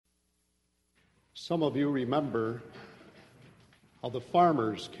Some of you remember how the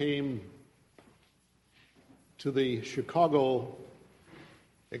farmers came to the Chicago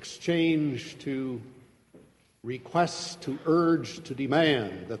Exchange to request, to urge, to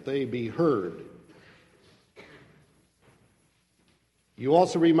demand that they be heard. You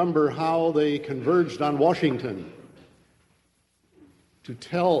also remember how they converged on Washington to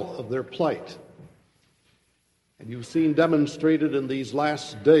tell of their plight. And you've seen demonstrated in these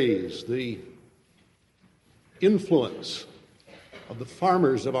last days the influence of the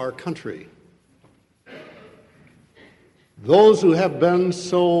farmers of our country. Those who have been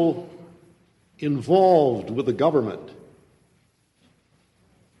so involved with the government.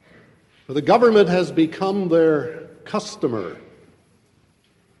 For the government has become their customer,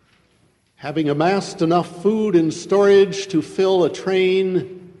 having amassed enough food in storage to fill a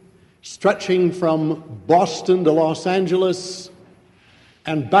train stretching from Boston to Los Angeles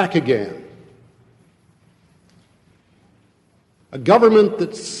and back again. A government that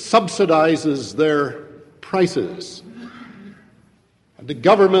subsidizes their prices, and a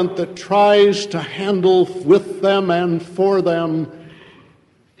government that tries to handle with them and for them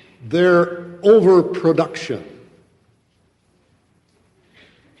their overproduction.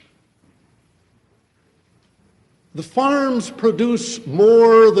 The farms produce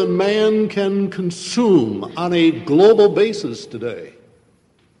more than man can consume on a global basis today.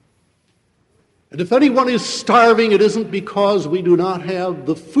 And if anyone is starving, it isn't because we do not have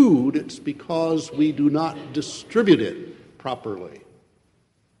the food, it's because we do not distribute it properly.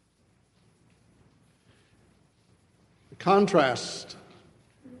 The contrast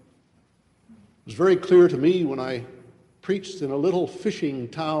was very clear to me when I preached in a little fishing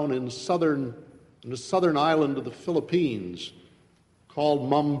town in the southern island of the Philippines called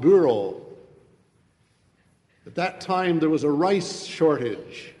Mamburao. At that time, there was a rice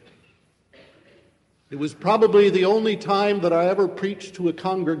shortage. It was probably the only time that I ever preached to a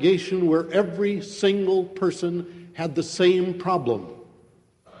congregation where every single person had the same problem.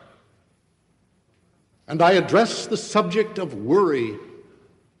 And I addressed the subject of worry.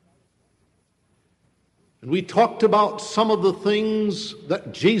 And we talked about some of the things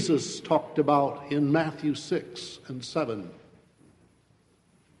that Jesus talked about in Matthew 6 and 7.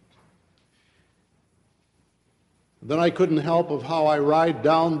 And then I couldn't help of how I ride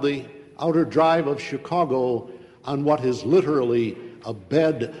down the outer drive of Chicago on what is literally a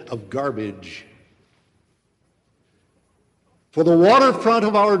bed of garbage. For the waterfront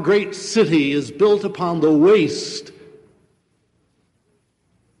of our great city is built upon the waste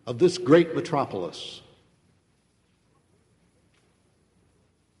of this great metropolis.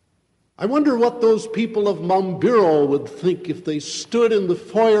 I wonder what those people of Mamburao would think if they stood in the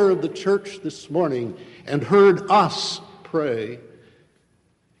foyer of the church this morning and heard us pray,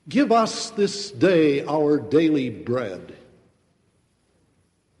 "Give us this day our daily bread."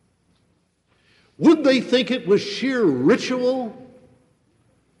 Would they think it was sheer ritual?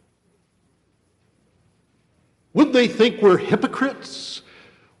 Would they think we're hypocrites?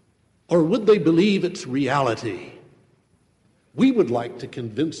 Or would they believe it's reality? We would like to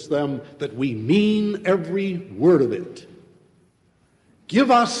convince them that we mean every word of it.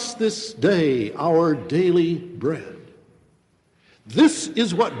 Give us this day our daily bread. This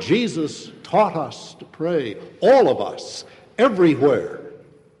is what Jesus taught us to pray, all of us, everywhere.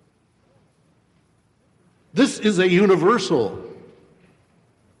 This is a universal.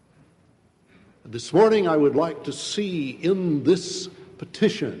 This morning I would like to see in this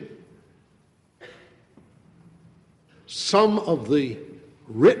petition some of the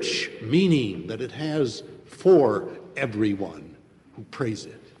rich meaning that it has for everyone who prays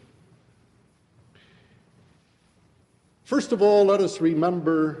it. First of all, let us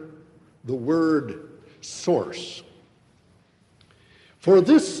remember the word source. For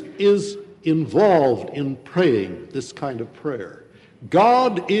this is involved in praying this kind of prayer.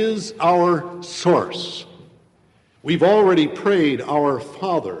 God is our source. We've already prayed, "Our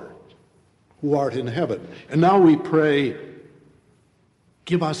Father, who art in heaven." And now we pray,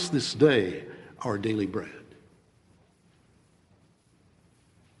 "Give us this day our daily bread."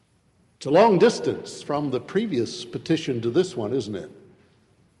 It's a long distance from the previous petition to this one, isn't it?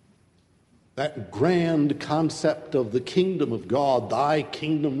 That grand concept of the kingdom of God, "Thy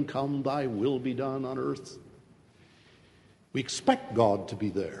kingdom come, thy will be done on earth." We expect God to be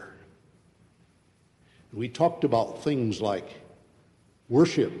there. We talked about things like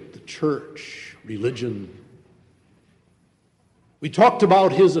worship, the church, religion. We talked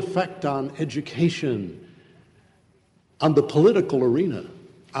about his effect on education, on the political arena,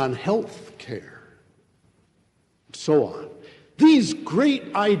 on health care, and so on. These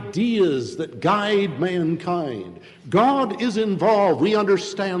great ideas that guide mankind. God is involved. We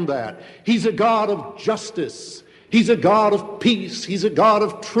understand that. He's a God of justice. He's a God of peace. He's a God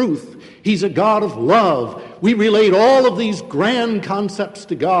of truth. He's a God of love. We relate all of these grand concepts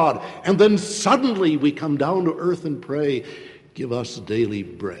to God, and then suddenly we come down to earth and pray, give us daily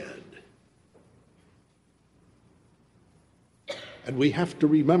bread. And we have to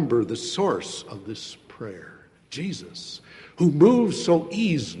remember the source of this prayer, Jesus, who moves so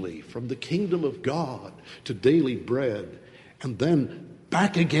easily from the kingdom of God to daily bread, and then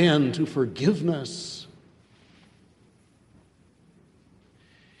back again to forgiveness.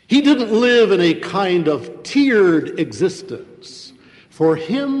 He didn't live in a kind of tiered existence. For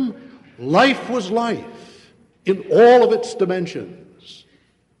him, life was life in all of its dimensions.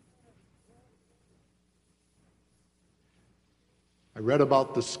 I read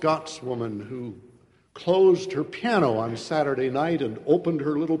about the Scotswoman who closed her piano on Saturday night and opened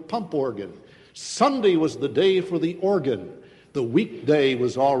her little pump organ. Sunday was the day for the organ. The weekday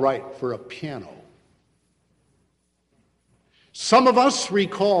was all right for a piano. Some of us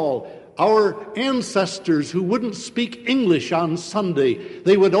recall our ancestors who wouldn't speak English on Sunday.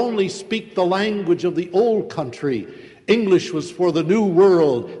 They would only speak the language of the old country. English was for the new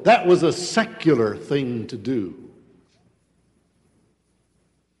world. That was a secular thing to do.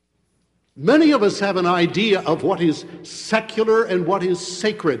 Many of us have an idea of what is secular and what is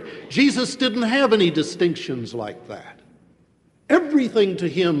sacred. Jesus didn't have any distinctions like that. Everything to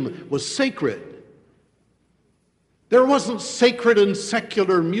him was sacred. There wasn't sacred and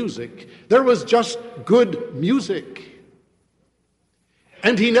secular music. There was just good music.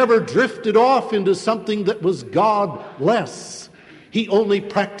 And he never drifted off into something that was godless. He only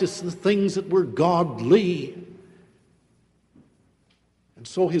practiced the things that were godly. And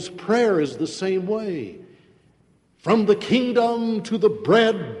so his prayer is the same way. From the kingdom to the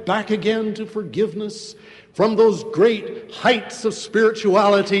bread, back again to forgiveness. From those great heights of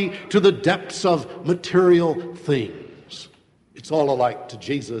spirituality to the depths of material things. It's all alike to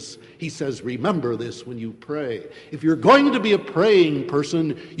Jesus. He says, remember this when you pray. If you're going to be a praying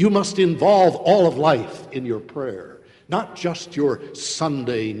person, you must involve all of life in your prayer, not just your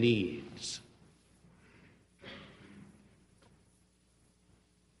Sunday needs.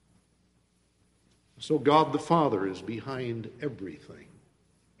 So God the Father is behind everything.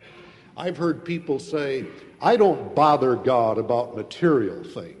 I've heard people say, I don't bother God about material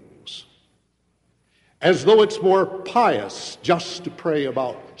things, as though it's more pious just to pray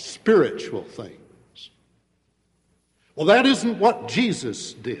about spiritual things. Well, that isn't what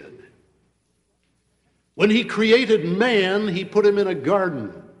Jesus did. When he created man, he put him in a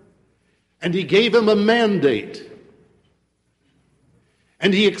garden, and he gave him a mandate.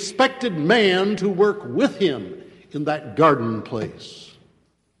 And he expected man to work with him in that garden place.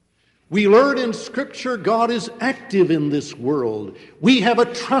 We learn in Scripture God is active in this world. We have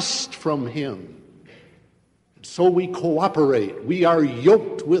a trust from him. So we cooperate. We are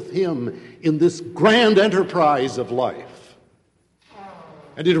yoked with him in this grand enterprise of life.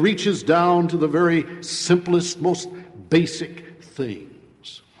 And it reaches down to the very simplest, most basic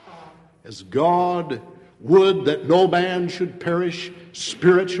things. As God would that no man should perish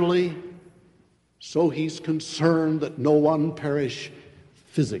spiritually, so he's concerned that no one perish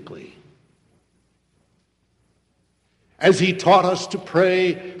physically. As he taught us to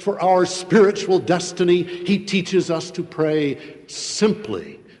pray for our spiritual destiny, he teaches us to pray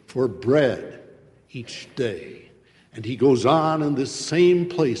simply for bread each day. And he goes on in this same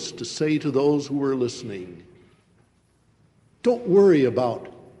place to say to those who are listening, don't worry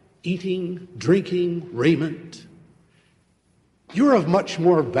about eating, drinking, raiment. You're of much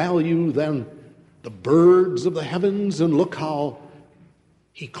more value than the birds of the heavens, and look how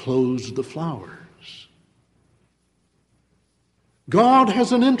he clothes the flowers. God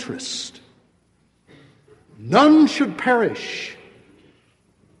has an interest. None should perish.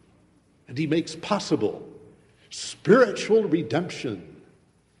 And he makes possible spiritual redemption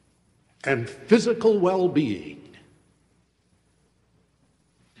and physical well-being.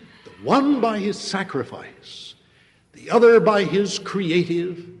 The one by his sacrifice, the other by his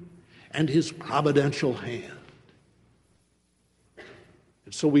creative and his providential hand.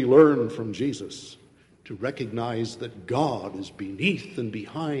 And so we learn from Jesus to recognize that God is beneath and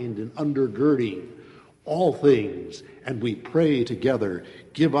behind and undergirding all things. And we pray together,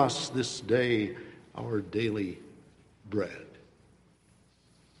 give us this day our daily bread.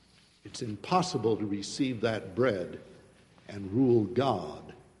 It's impossible to receive that bread and rule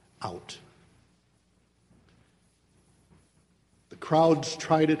God out. The crowds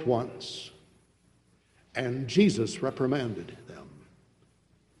tried it once, and Jesus reprimanded them.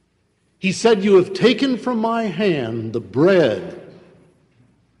 He said, "You have taken from my hand the bread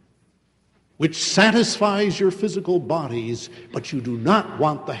which satisfies your physical bodies, but you do not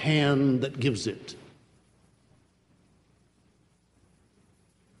want the hand that gives it.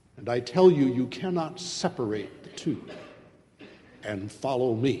 And I tell you, you cannot separate the two and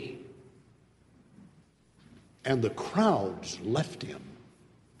follow me." And the crowds left him.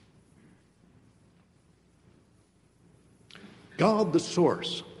 God the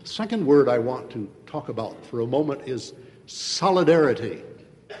source. The second word I want to talk about for a moment is solidarity.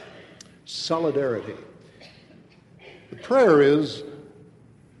 Solidarity. The prayer is,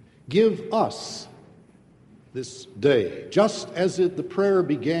 "Give us this day," just as the prayer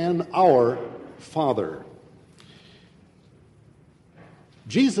began, "Our Father."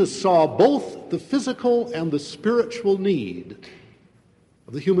 Jesus saw both the physical and the spiritual need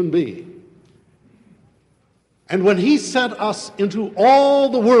of the human being. And when he sent us into all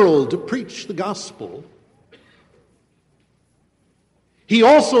the world to preach the gospel, he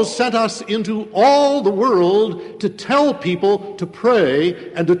also sent us into all the world to tell people to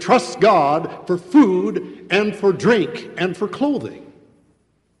pray and to trust God for food and for drink and for clothing.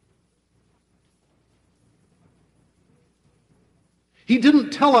 He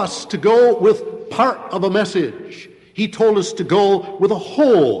didn't tell us to go with part of a message. He told us to go with a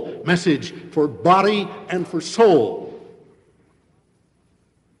whole message for body and for soul.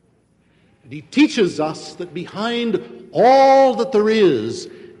 And he teaches us that behind all that there is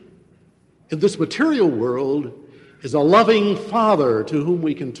in this material world is a loving Father to whom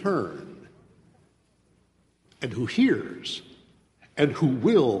we can turn, and who hears, and who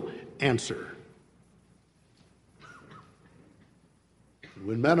will answer.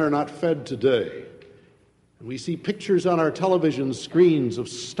 When men are not fed today, and we see pictures on our television screens of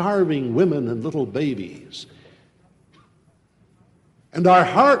starving women and little babies, and our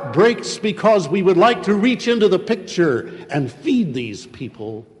heart breaks because we would like to reach into the picture and feed these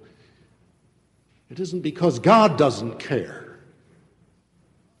people, it isn't because God doesn't care.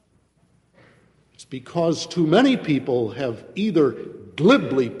 It's because too many people have either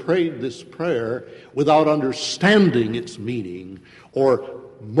glibly prayed this prayer without understanding its meaning, or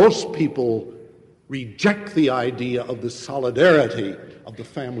most people reject the idea of the solidarity of the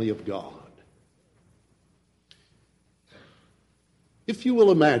family of God. If you will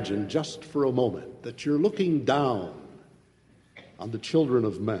imagine just for a moment that you're looking down on the children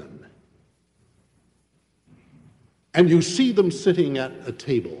of men, and you see them sitting at a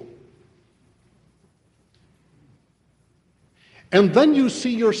table, and then you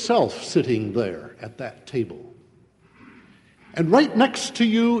see yourself sitting there at that table. And right next to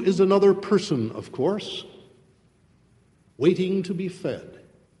you is another person, of course, waiting to be fed.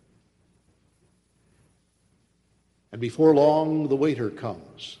 And before long, the waiter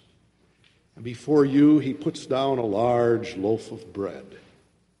comes. And before you, he puts down a large loaf of bread.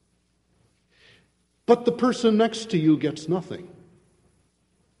 But the person next to you gets nothing.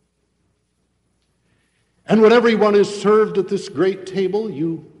 And when everyone is served at this great table,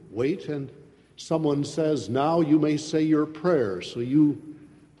 you wait, and someone says, "Now you may say your prayer." So you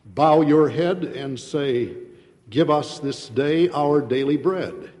bow your head and say, "Give us this day our daily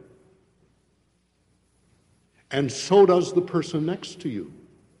bread." And so does the person next to you.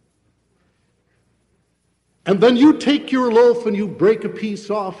 And then you take your loaf and you break a piece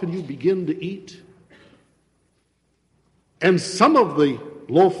off and you begin to eat. And some of the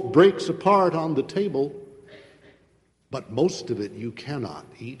loaf breaks apart on the table, but most of it you cannot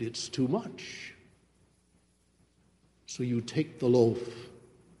eat. It's too much. So you take the loaf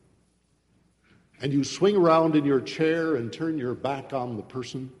and you swing around in your chair and turn your back on the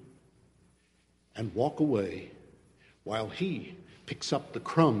person and walk away while he picks up the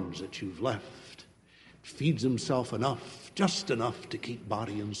crumbs that you've left, feeds himself enough, just enough to keep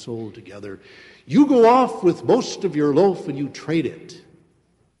body and soul together. You go off with most of your loaf and you trade it,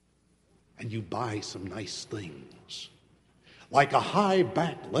 and you buy some nice things, like a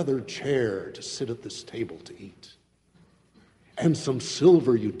high-backed leather chair to sit at this table to eat, and some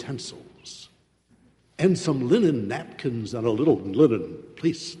silver utensils, and some linen napkins and a little linen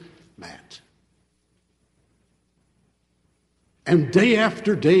placemat. And day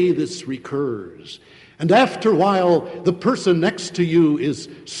after day this recurs. And after a while, the person next to you is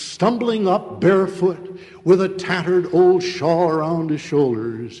stumbling up barefoot with a tattered old shawl around his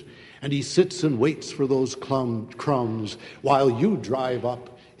shoulders, and he sits and waits for those crumbs while you drive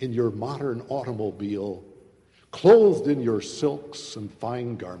up in your modern automobile, clothed in your silks and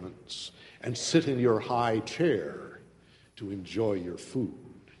fine garments, and sit in your high chair to enjoy your food.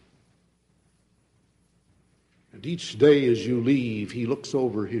 And each day as you leave, he looks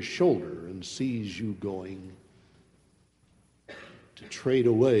over his shoulder and sees you going to trade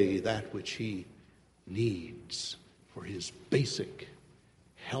away that which he needs for his basic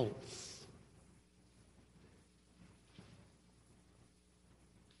health.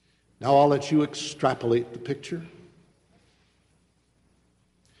 Now I'll let you extrapolate the picture,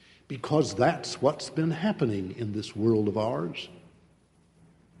 because that's what's been happening in this world of ours.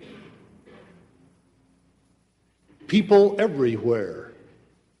 People everywhere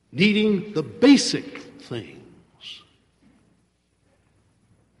needing the basic things.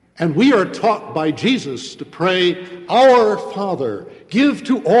 And we are taught by Jesus to pray, "Our Father, give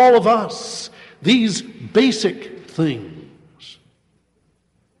to all of us these basic things."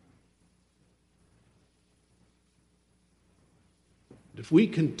 If we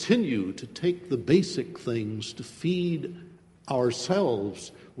continue to take the basic things to feed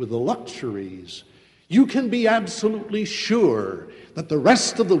ourselves with the luxuries, you can be absolutely sure that the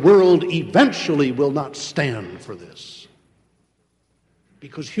rest of the world eventually will not stand for this.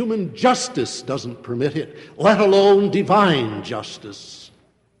 Because human justice doesn't permit it, let alone divine justice.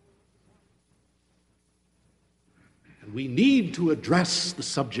 And we need to address the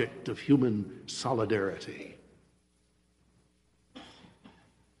subject of human solidarity,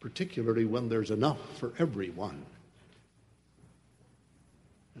 particularly when there's enough for everyone.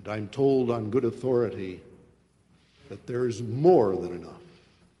 And I'm told on good authority that there's more than enough.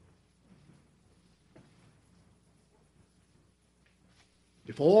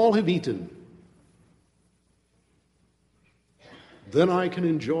 If all have eaten, then I can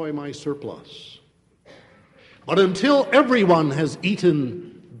enjoy my surplus. But until everyone has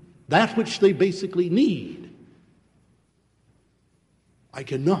eaten that which they basically need, I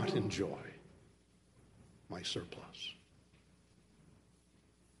cannot enjoy my surplus.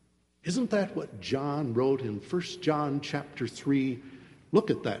 Isn't that what John wrote in 1 John chapter 3? Look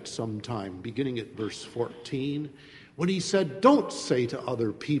at that sometime, beginning at verse 14, when he said, "Don't say to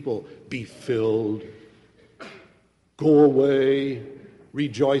other people, 'Be filled,' go away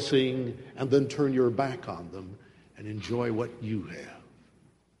rejoicing, and then turn your back on them and enjoy what you have."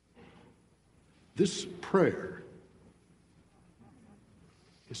 This prayer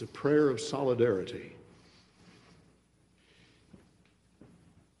is a prayer of solidarity.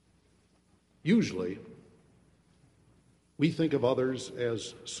 Usually, we think of others,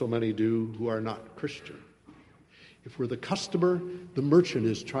 as so many do, who are not Christian. If we're the customer, the merchant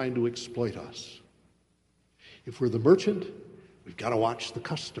is trying to exploit us. If we're the merchant, we've got to watch the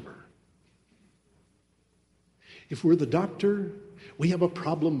customer. If we're the doctor, we have a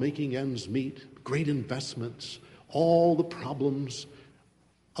problem making ends meet, great investments, all the problems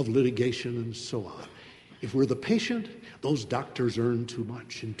of litigation and so on. If we're the patient, those doctors earn too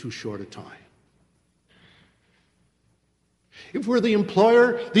much in too short a time. If we're the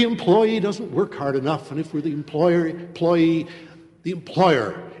employer, the employee doesn't work hard enough. And if we're the employee, the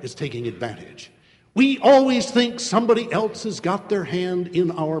employer is taking advantage. We always think somebody else has got their hand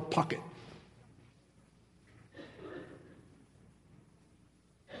in our pocket.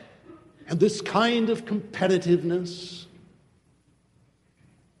 And this kind of competitiveness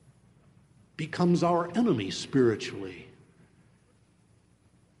becomes our enemy spiritually,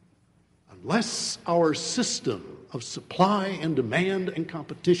 unless our system of supply and demand and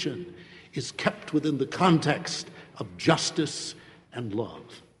competition is kept within the context of justice and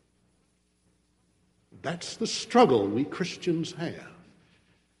love. That's the struggle we Christians have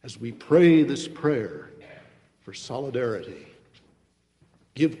as we pray this prayer for solidarity.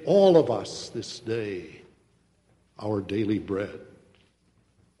 Give all of us this day our daily bread.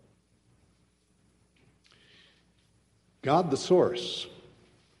 God the source,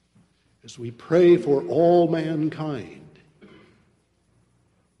 as we pray for all mankind,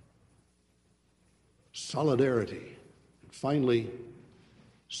 solidarity, and finally,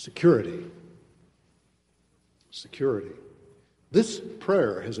 security. Security. This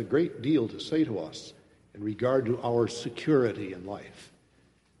prayer has a great deal to say to us in regard to our security in life.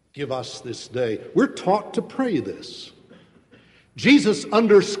 Give us this day. We're taught to pray this. Jesus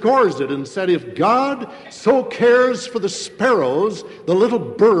underscores it and said, if God so cares for the sparrows, the little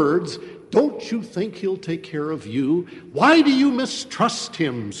birds, don't you think he'll take care of you? Why do you mistrust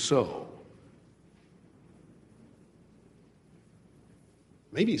him so?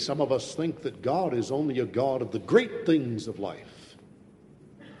 Maybe some of us think that God is only a God of the great things of life.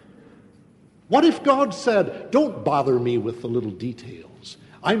 What if God said, don't bother me with the little details.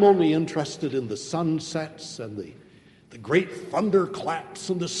 I'm only interested in the sunsets and the great thunderclaps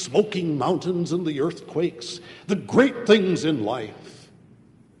and the smoking mountains and the earthquakes, the great things in life.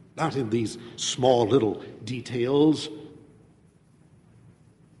 not in these small little details.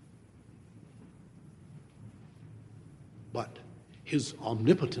 But his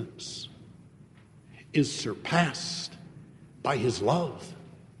omnipotence is surpassed by his love.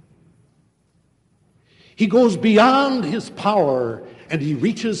 He goes beyond his power and he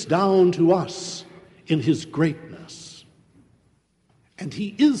reaches down to us in his greatness. And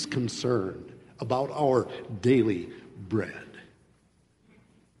he is concerned about our daily bread.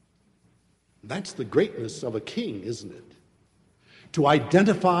 That's the greatness of a king, isn't it? To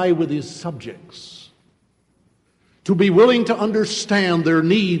identify with his subjects, to be willing to understand their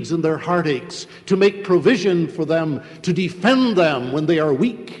needs and their heartaches, to make provision for them, to defend them when they are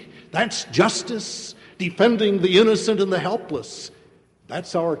weak. That's justice, defending the innocent and the helpless.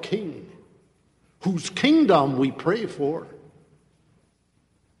 That's our King, whose kingdom we pray for.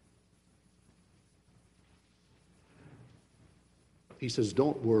 He says,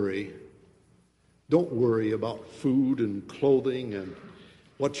 don't worry. Don't worry about food and clothing and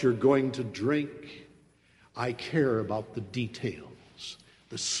what you're going to drink. I care about the details,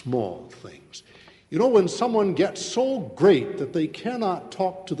 the small things. You know, when someone gets so great that they cannot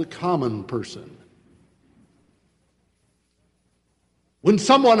talk to the common person, when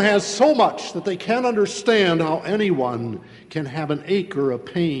someone has so much that they can't understand how anyone can have an ache or a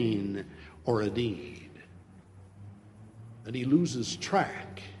pain or a need, then he loses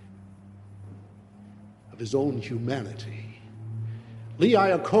track of his own humanity. Lee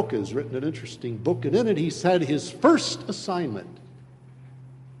Iacocca has written an interesting book, and in it he said his first assignment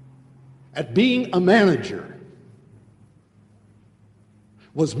at being a manager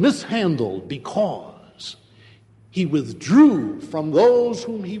was mishandled because he withdrew from those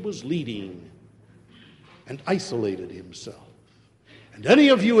whom he was leading and isolated himself. And any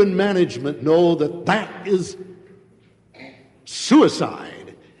of you in management know that that is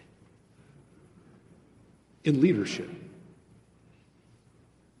suicide in leadership.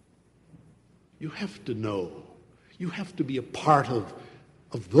 You have to know. You have to be a part of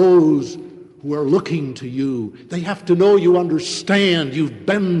those who are looking to you. They have to know you understand. You've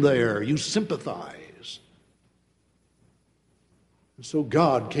been there. You sympathize. And so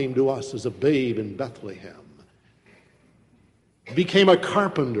God came to us as a babe in Bethlehem. He became a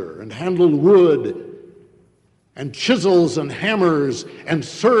carpenter and handled wood and chisels and hammers and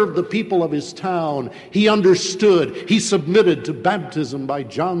served the people of his town. He understood. He submitted to baptism by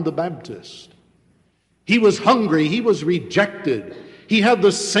John the Baptist. He was hungry. He was rejected. He had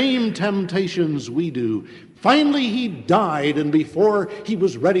the same temptations we do. Finally, he died, and before he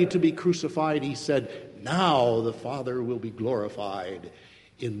was ready to be crucified, he said, now the Father will be glorified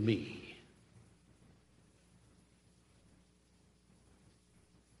in me.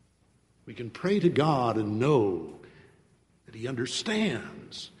 We can pray to God and know that he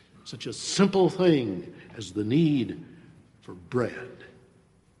understands such a simple thing as the need for bread.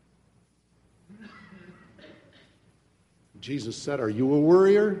 Jesus said, are you a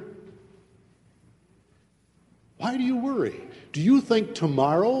worrier? Why do you worry? Do you think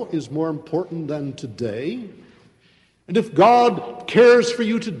tomorrow is more important than today? And if God cares for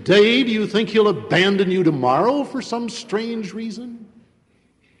you today, do you think he'll abandon you tomorrow for some strange reason?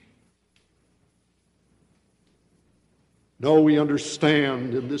 No, we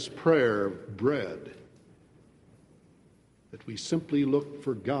understand in this prayer of bread that we simply look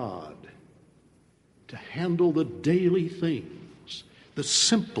for God to handle the daily things, the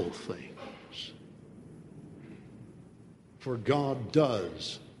simple things. For God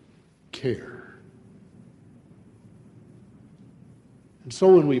does care. And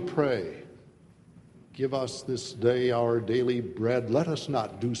so when we pray, give us this day our daily bread, let us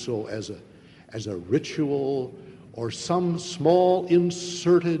not do so as a ritual or some small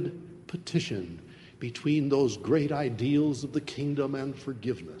inserted petition between those great ideals of the kingdom and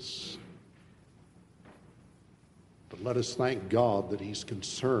forgiveness. But let us thank God that he's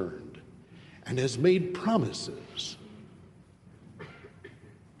concerned and has made promises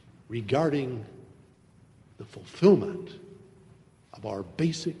regarding the fulfillment of our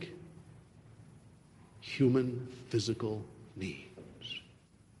basic human physical needs.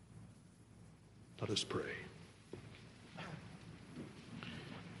 Let us pray.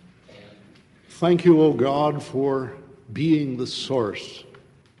 Thank you, O God, for being the source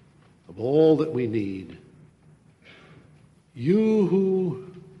of all that we need. You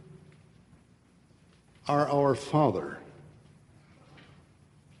who are our Father,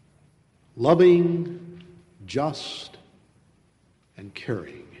 loving, just, and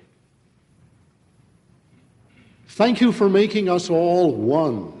caring. Thank you for making us all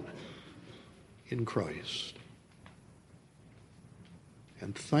one in Christ.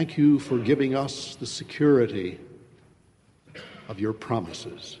 And thank you for giving us the security of your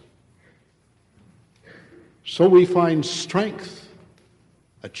promises. So we find strength,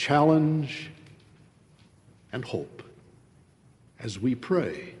 a challenge, and hope as we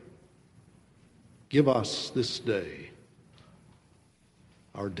pray. Give us this day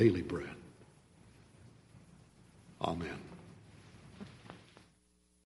our daily bread. Amen.